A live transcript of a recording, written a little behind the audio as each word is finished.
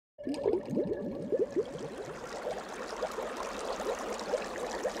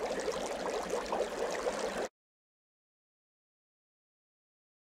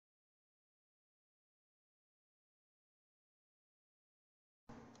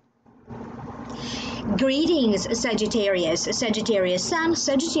Greetings, Sagittarius, Sagittarius Sun,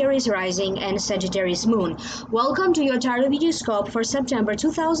 Sagittarius Rising, and Sagittarius Moon. Welcome to your Tarot Video Scope for September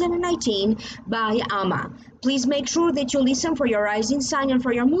 2019 by Ama. Please make sure that you listen for your rising sign and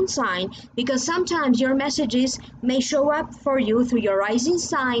for your moon sign, because sometimes your messages may show up for you through your rising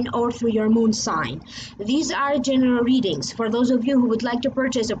sign or through your moon sign. These are general readings. For those of you who would like to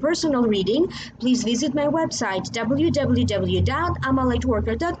purchase a personal reading, please visit my website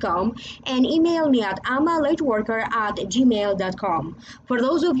www.ama-lightworker.com and email me at ama-lightworker@gmail.com. For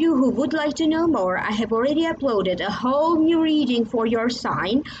those of you who would like to know more, I have already uploaded a whole new reading for your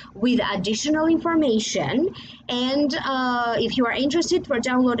sign with additional information. And if you are interested for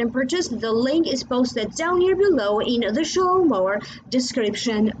download and purchase, the link is posted down here below in the show more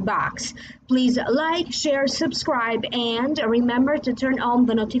description box. Please like, share, subscribe, and remember to turn on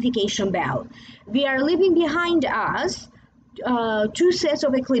the notification bell. We are leaving behind us two sets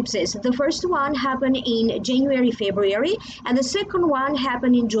of eclipses. The first one happened in January, February, and the second one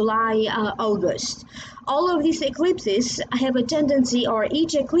happened in July, August. All of these eclipses have a tendency, or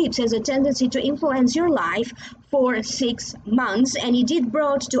each eclipse has a tendency to influence your life for 6 months, and it did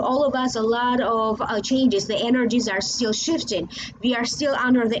brought to all of us a lot of changes. The energies are still shifting. We are still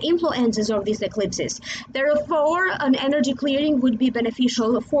under the influences of these eclipses. Therefore, an energy clearing would be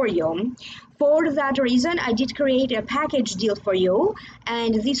beneficial for you. For that reason, I did create a package deal for you,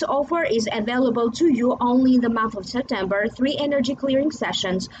 and this offer is available to you only in the month of September. 3 energy clearing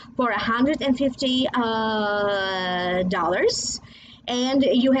sessions for $150. And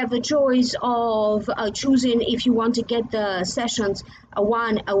you have the choice of choosing if you want to get the sessions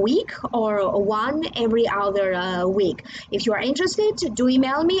one a week or one every other week. If you are interested, do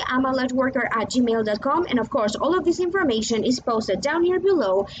email me, ama-lightworker@gmail.com, and of course all of this information is posted down here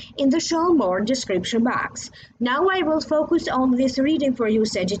below in the show more description box. Now I will focus on this reading for you,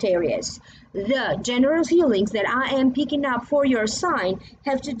 Sagittarius. The general feelings that I am picking up for your sign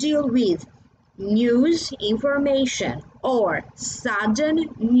have to deal with news, information, or sudden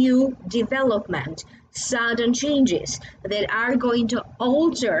new development, sudden changes that are going to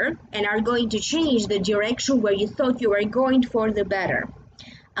alter and are going to change the direction where you thought you were going for the better.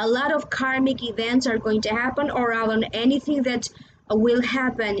 A lot of karmic events are going to happen, or rather anything that will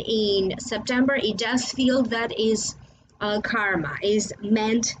happen in September, it does feel that is karma, is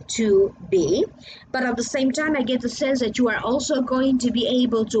meant to be. But at the same time, I get the sense that you are also going to be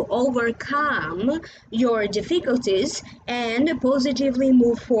able to overcome your difficulties and positively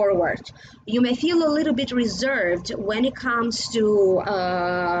move forward. You may feel a little bit reserved when it comes to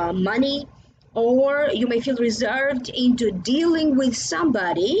money, or you may feel reserved into dealing with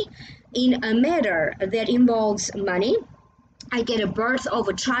somebody in a matter that involves money. I get a birth of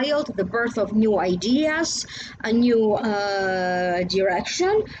a child, the birth of new ideas, a new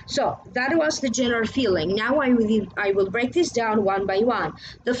direction. So that was the general feeling. Now I will break this down one by one.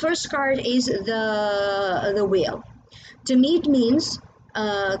 The first card is the wheel. To me, it means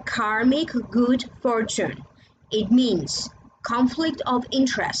karmic good fortune. It means conflict of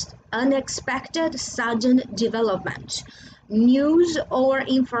interest, unexpected sudden development, news or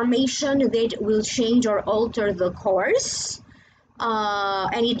information that will change or alter the course.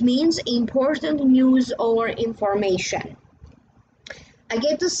 And it means important news or information. I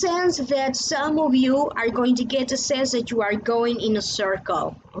get the sense that some of you are going to get a sense that you are going in a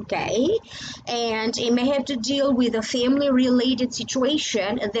circle, okay? And it may have to deal with a family-related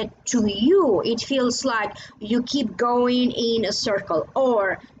situation that to you, it feels like you keep going in a circle.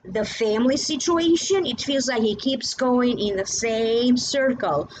 Or the family situation, it feels like it keeps going in the same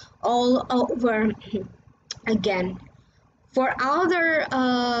circle all over again. For other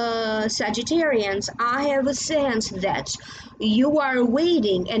Sagittarians, I have a sense that you are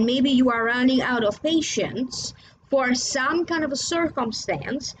waiting and maybe you are running out of patience for some kind of a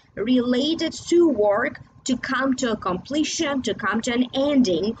circumstance related to work to come to a completion, to come to an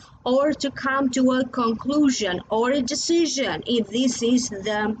ending, or to come to a conclusion or a decision, if this is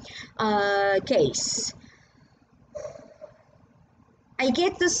the case. I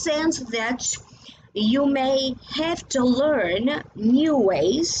get the sense that you may have to learn new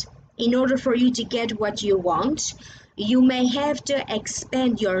ways in order for you to get what you want. You may have to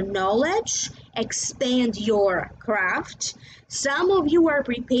expand your knowledge, expand your craft. Some of you are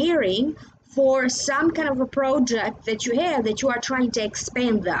preparing for some kind of a project that you have, that you are trying to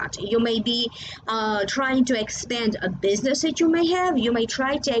expand that. You may be trying to expand a business that you may have. You may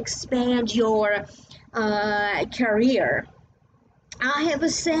try to expand your career. I have a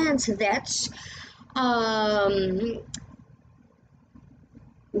sense that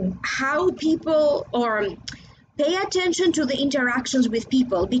how people, or pay attention to the interactions with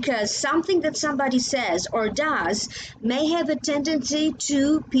people, because something that somebody says or does may have a tendency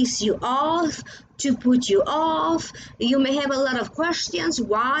to piss you off, to put you off. You may have a lot of questions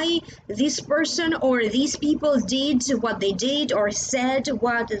why this person or these people did what they did or said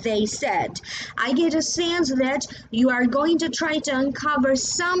what they said. I get a sense that you are going to try to uncover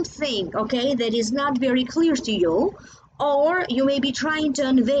something, okay, that is not very clear to you, or you may be trying to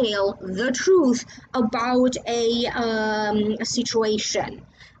unveil the truth about a situation.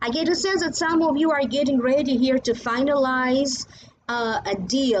 I get a sense that some of you are getting ready here to finalize a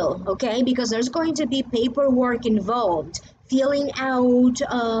deal, okay? Because there's going to be paperwork involved, filling out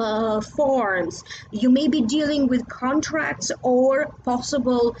forms. You may be dealing with contracts or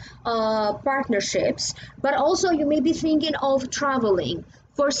possible partnerships, but also you may be thinking of traveling.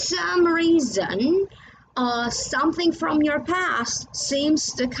 For some reason, something from your past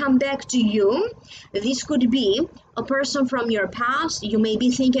seems to come back to you. This could be a person from your past. You may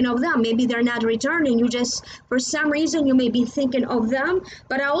be thinking of them. Maybe they're not returning. You just, for some reason, you may be thinking of them.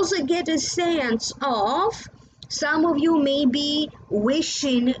 But I also get a sense of some of you may be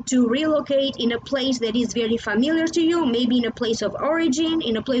wishing to relocate in a place that is very familiar to you, maybe in a place of origin,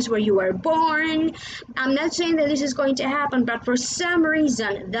 in a place where you were born. I'm not saying that this is going to happen, but for some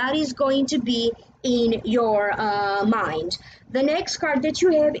reason, that is going to be in your mind. The next card that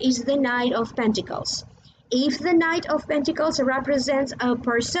you have is the Knight of Pentacles. If the Knight of Pentacles represents a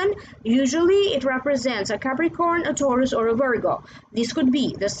person, usually it represents a Capricorn, a Taurus, or a Virgo. This could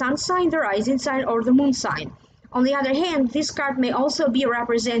be the sun sign, the rising sign, or the moon sign. On the other hand, this card may also be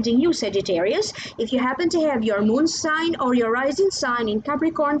representing you, Sagittarius, if you happen to have your moon sign or your rising sign in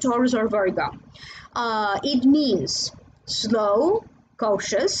Capricorn, Taurus, or Virgo. It means slow,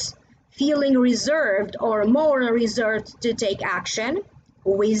 cautious, feeling reserved or more reserved to take action,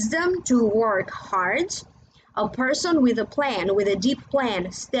 wisdom to work hard, a person with a plan, with a deep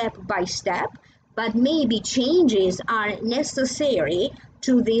plan, step by step, but maybe changes are necessary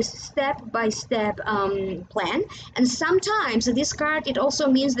to this step-by-step plan. And sometimes this card, it also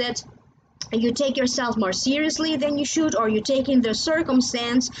means that you take yourself more seriously than you should, or you're taking the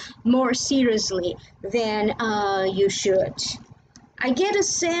circumstance more seriously than you should. I get a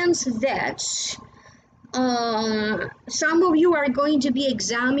sense that some of you are going to be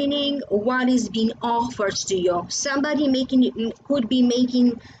examining what is being offered to you. Somebody could be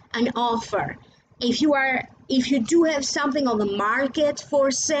making an offer. If you do have something on the market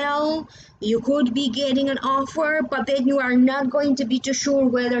for sale, you could be getting an offer, but then you are not going to be too sure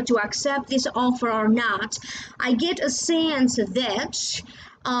whether to accept this offer or not. I get a sense that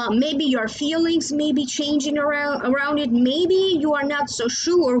maybe your feelings may be changing around it. Maybe you are not so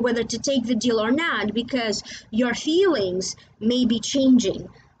sure whether to take the deal or not, because your feelings may be changing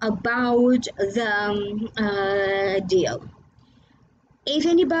about the deal. If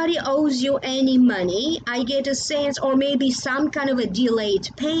anybody owes you any money, I get a sense, or maybe some kind of a delayed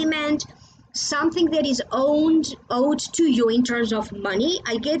payment, something that is owed to you in terms of money,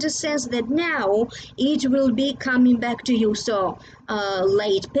 I get a sense that now it will be coming back to you. So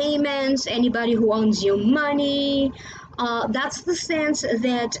late payments, anybody who owes you money, that's the sense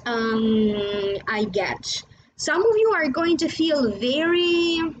that I get. Some of you are going to feel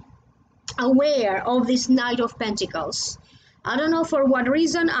very aware of this Knight of Pentacles. I don't know for what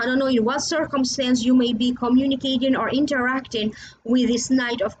reason, I don't know in what circumstance you may be communicating or interacting with this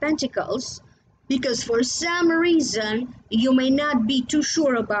Knight of Pentacles, because for some reason you may not be too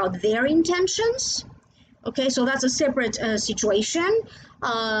sure about their intentions. Okay, so that's a separate situation.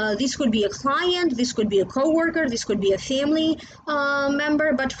 This could be a client, this could be a co-worker, this could be a family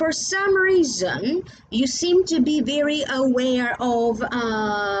member, but for some reason you seem to be very aware of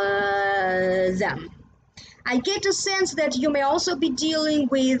them. I get a sense that you may also be dealing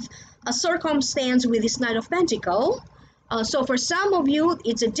with a circumstance with this Knight of Pentacles. So for some of you,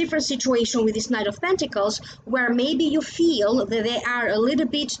 it's a different situation with this Knight of Pentacles, where maybe you feel that they are a little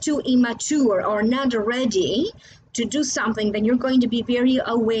bit too immature or not ready to do something. Then you're going to be very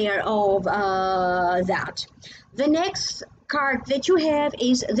aware of that. The next card that you have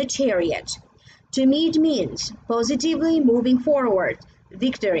is the Chariot. To me, it means positively moving forward,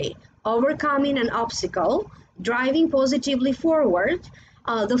 victory, overcoming an obstacle, driving positively forward.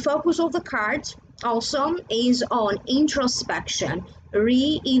 The focus of the card also is on introspection,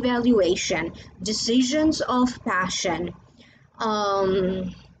 re-evaluation, decisions of passion,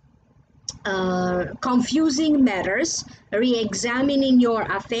 um, confusing matters, re-examining your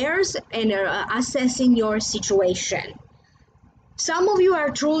affairs, and assessing your situation. Some of you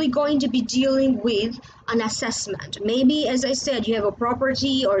are truly going to be dealing with an assessment. Maybe, as I said, you have a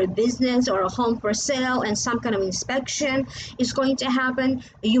property or a business or a home for sale and some kind of inspection is going to happen.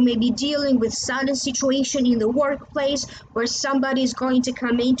 You may be dealing with sudden situation in the workplace where somebody is going to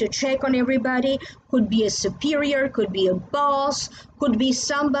come in to check on everybody. Could be a superior, could be a boss, could be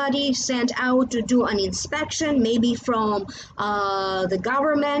somebody sent out to do an inspection, maybe from the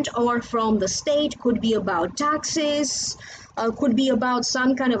government or from the state, could be about taxes. Could be about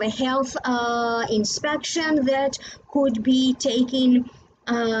some kind of a health inspection that could be taking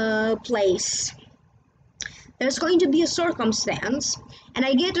place. There's going to be a circumstance, and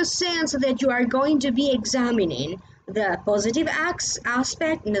I get a sense that you are going to be examining the positive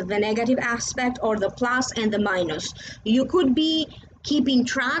aspect, the negative aspect, or the plus and the minus. You could be keeping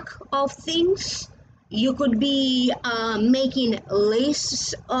track of things. You could be making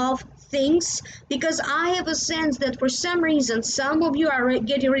lists of things, because I have a sense that for some reason some of you are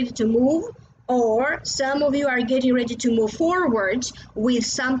getting ready to move, or some of you are getting ready to move forward with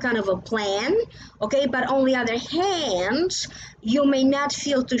some kind of a plan, okay? But on the other hand, you may not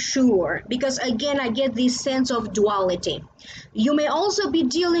feel too sure, because again, I get this sense of duality. You may also be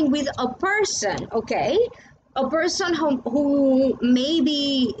dealing with a person, okay? A person who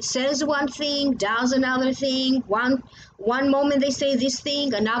maybe says one thing, does another thing. One moment they say this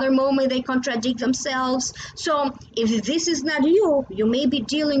thing, another moment they contradict themselves. So if this is not you, you may be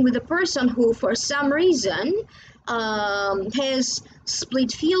dealing with a person who for some reason has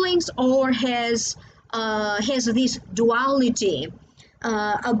split feelings or has this duality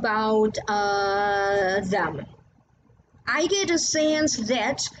about them. I get a sense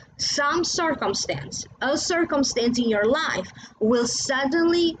that a circumstance in your life will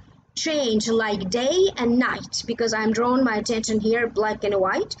suddenly change like day and night, because I'm drawing my attention here, black and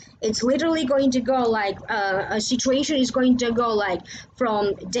white. It's literally going to go like a situation is going to go like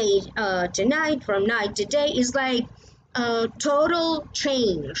from day to night, from night to day. Is like a total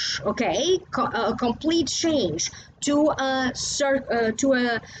change, okay? A complete change to a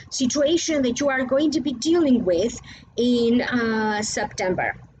situation that you are going to be dealing with in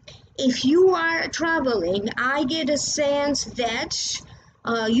September. If you are traveling, I get a sense that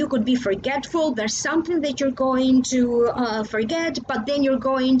you could be forgetful. There's something that you're going to forget, but then you're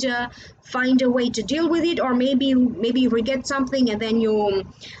going to find a way to deal with it, or maybe you forget something and then you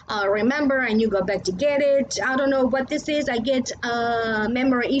remember and you go back to get it. I don't know what this is. I get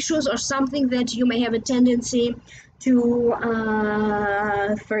memory issues or something that you may have a tendency to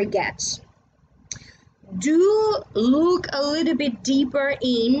forget. Do look a little bit deeper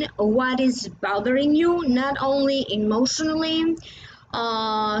in what is bothering you, not only emotionally.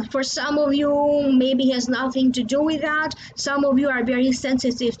 For some of you, maybe has nothing to do with that. Some of you are very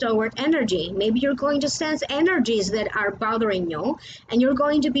sensitive toward energy. Maybe you're going to sense energies that are bothering you, and you're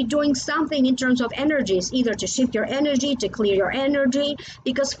going to be doing something in terms of energies, either to shift your energy, to clear your energy,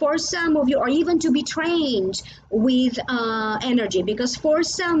 because for some of you, or even to be trained with energy, because for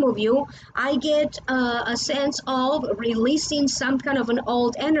some of you, I get a sense of releasing some kind of an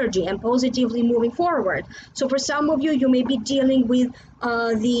old energy and positively moving forward. So for some of you, you may be dealing with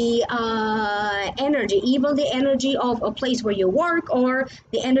the energy, even the energy of a place where you work or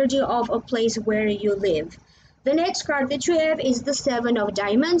the energy of a place where you live. The next card that you have is the Seven of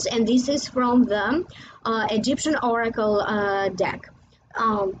Diamonds, and this is from the Egyptian Oracle deck.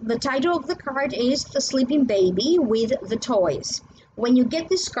 The title of the card is The Sleeping Baby with the Toys. When you get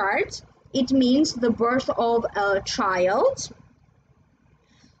this card, it means the birth of a child,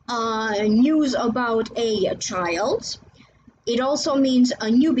 news about a child. It also means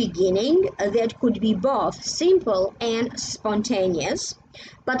a new beginning that could be both simple and spontaneous.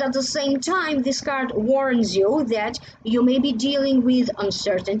 But at the same time, this card warns you that you may be dealing with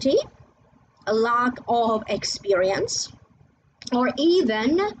uncertainty, a lack of experience, or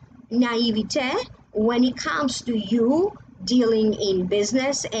even naivete when it comes to you dealing in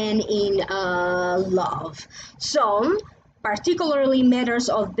business and in love. So, particularly matters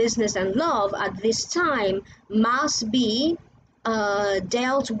of business and love at this time must be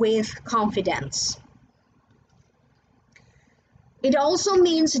dealt with confidence. It also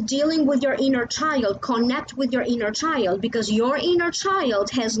means dealing with your inner child, connect with your inner child, because your inner child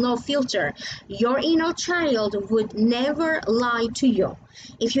has no filter. Your inner child would never lie to you.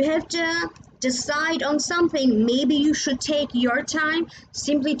 If you have to decide on something, maybe you should take your time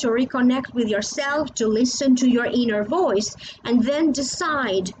simply to reconnect with yourself, to listen to your inner voice, and then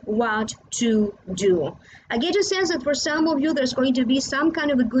decide what to do. I get a sense that for some of you, there's going to be some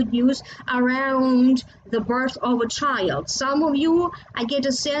kind of a good news around the birth of a child. Some of you, I get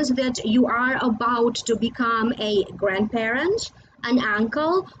a sense that you are about to become a grandparent, an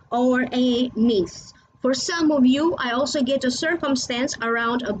uncle, or a niece. For some of you, I also get a circumstance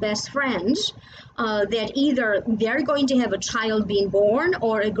around a best friend that either they're going to have a child being born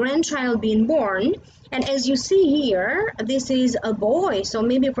or a grandchild being born. And as you see here, this is a boy. So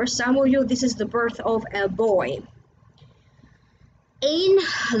maybe for some of you, this is the birth of a boy. In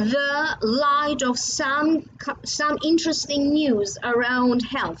the light of some interesting news around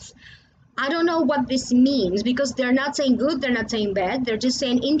health, I don't know what this means because they're not saying good, they're not saying bad, they're just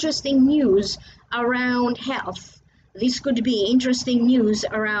saying interesting news around health. This could be interesting news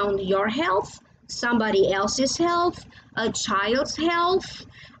around your health, somebody else's health, a child's health.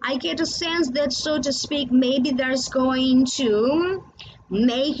 I get a sense that, so to speak, maybe there's going to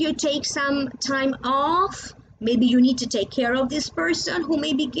make you take some time off. Maybe you need to take care of this person who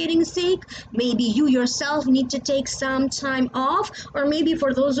may be getting sick. Maybe you yourself need to take some time off. Or maybe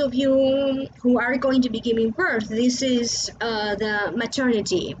for those of you who are going to be giving birth, this is the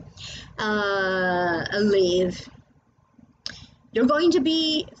maternity leave. You're going to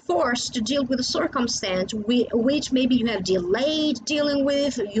be forced to deal with a circumstance which maybe you have delayed dealing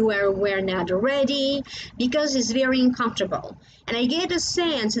with, you were not ready, because it's very uncomfortable. And I get a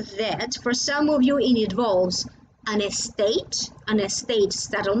sense that for some of you it involves an estate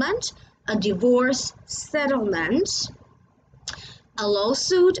settlement, a divorce settlement, a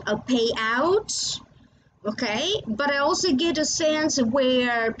lawsuit, a payout. Okay, but I also get a sense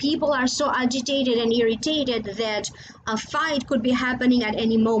where people are so agitated and irritated that a fight could be happening at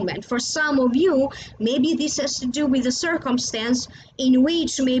any moment. For some of you, maybe this has to do with a circumstance in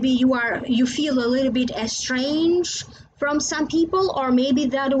which maybe you feel a little bit estranged from some people, or maybe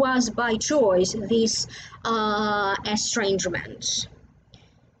that was by choice, this estrangement.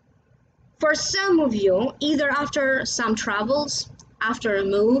 For some of you, either after some travels, after a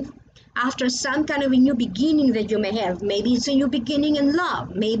move, after some kind of a new beginning that you may have. Maybe it's a new beginning in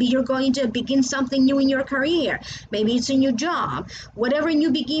love. Maybe you're going to begin something new in your career. Maybe it's a new job. Whatever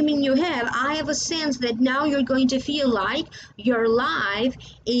new beginning you have, I have a sense that now you're going to feel like your life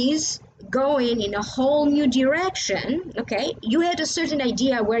is going in a whole new direction. Okay, you had a certain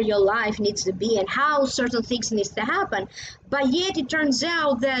idea where your life needs to be and how certain things needs to happen, but yet it turns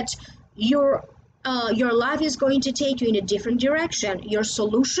out that your life is going to take you in a different direction. Your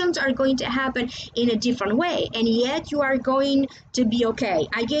solutions are going to happen in a different way, and yet you are going to be okay.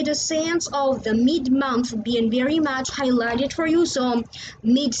 I get a sense of the mid-month being very much highlighted for you. So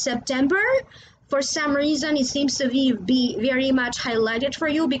mid-September, for some reason, it seems to be very much highlighted for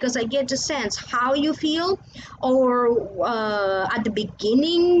you, because I get the sense how you feel, or at the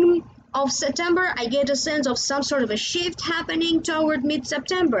beginning of September, I get a sense of some sort of a shift happening toward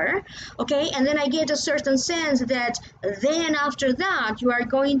mid-September, okay? And then I get a certain sense that then after that, you are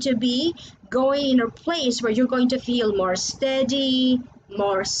going to be going in a place where you're going to feel more steady,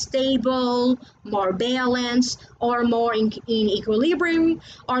 more stable, more balanced, or more in equilibrium,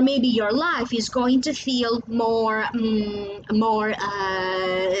 or maybe your life is going to feel more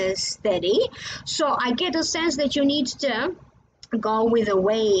steady. So I get a sense that you need to go with a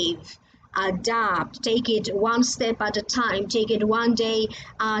wave, adapt, take it one step at a time, take it one day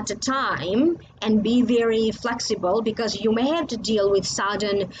at a time, and be very flexible, because you may have to deal with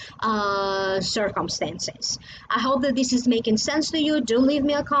sudden circumstances. I hope that this is making sense to you. Do leave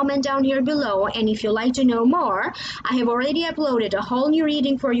me a comment down here below, and if you'd like to know more, I have already uploaded a whole new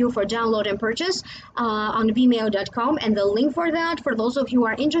reading for you for download and purchase on vimeo.com, and the link for that, for those of you who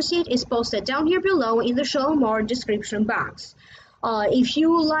are interested, is posted down here below in the show more description box. If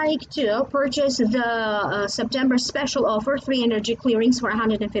you like to purchase the September special offer, 3 energy clearings for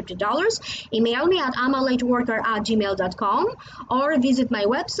 $150, email me at ama-lightworker@gmail.com, or visit my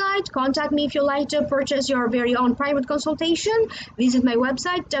website. Contact me if you like to purchase your very own private consultation. Visit my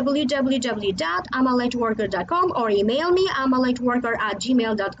website, www.ama-lightworker.com, or email me,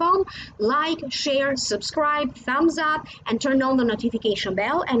 ama-lightworker@gmail.com. Like, share, subscribe, thumbs up, and turn on the notification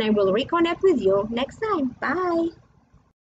bell, and I will reconnect with you next time. Bye!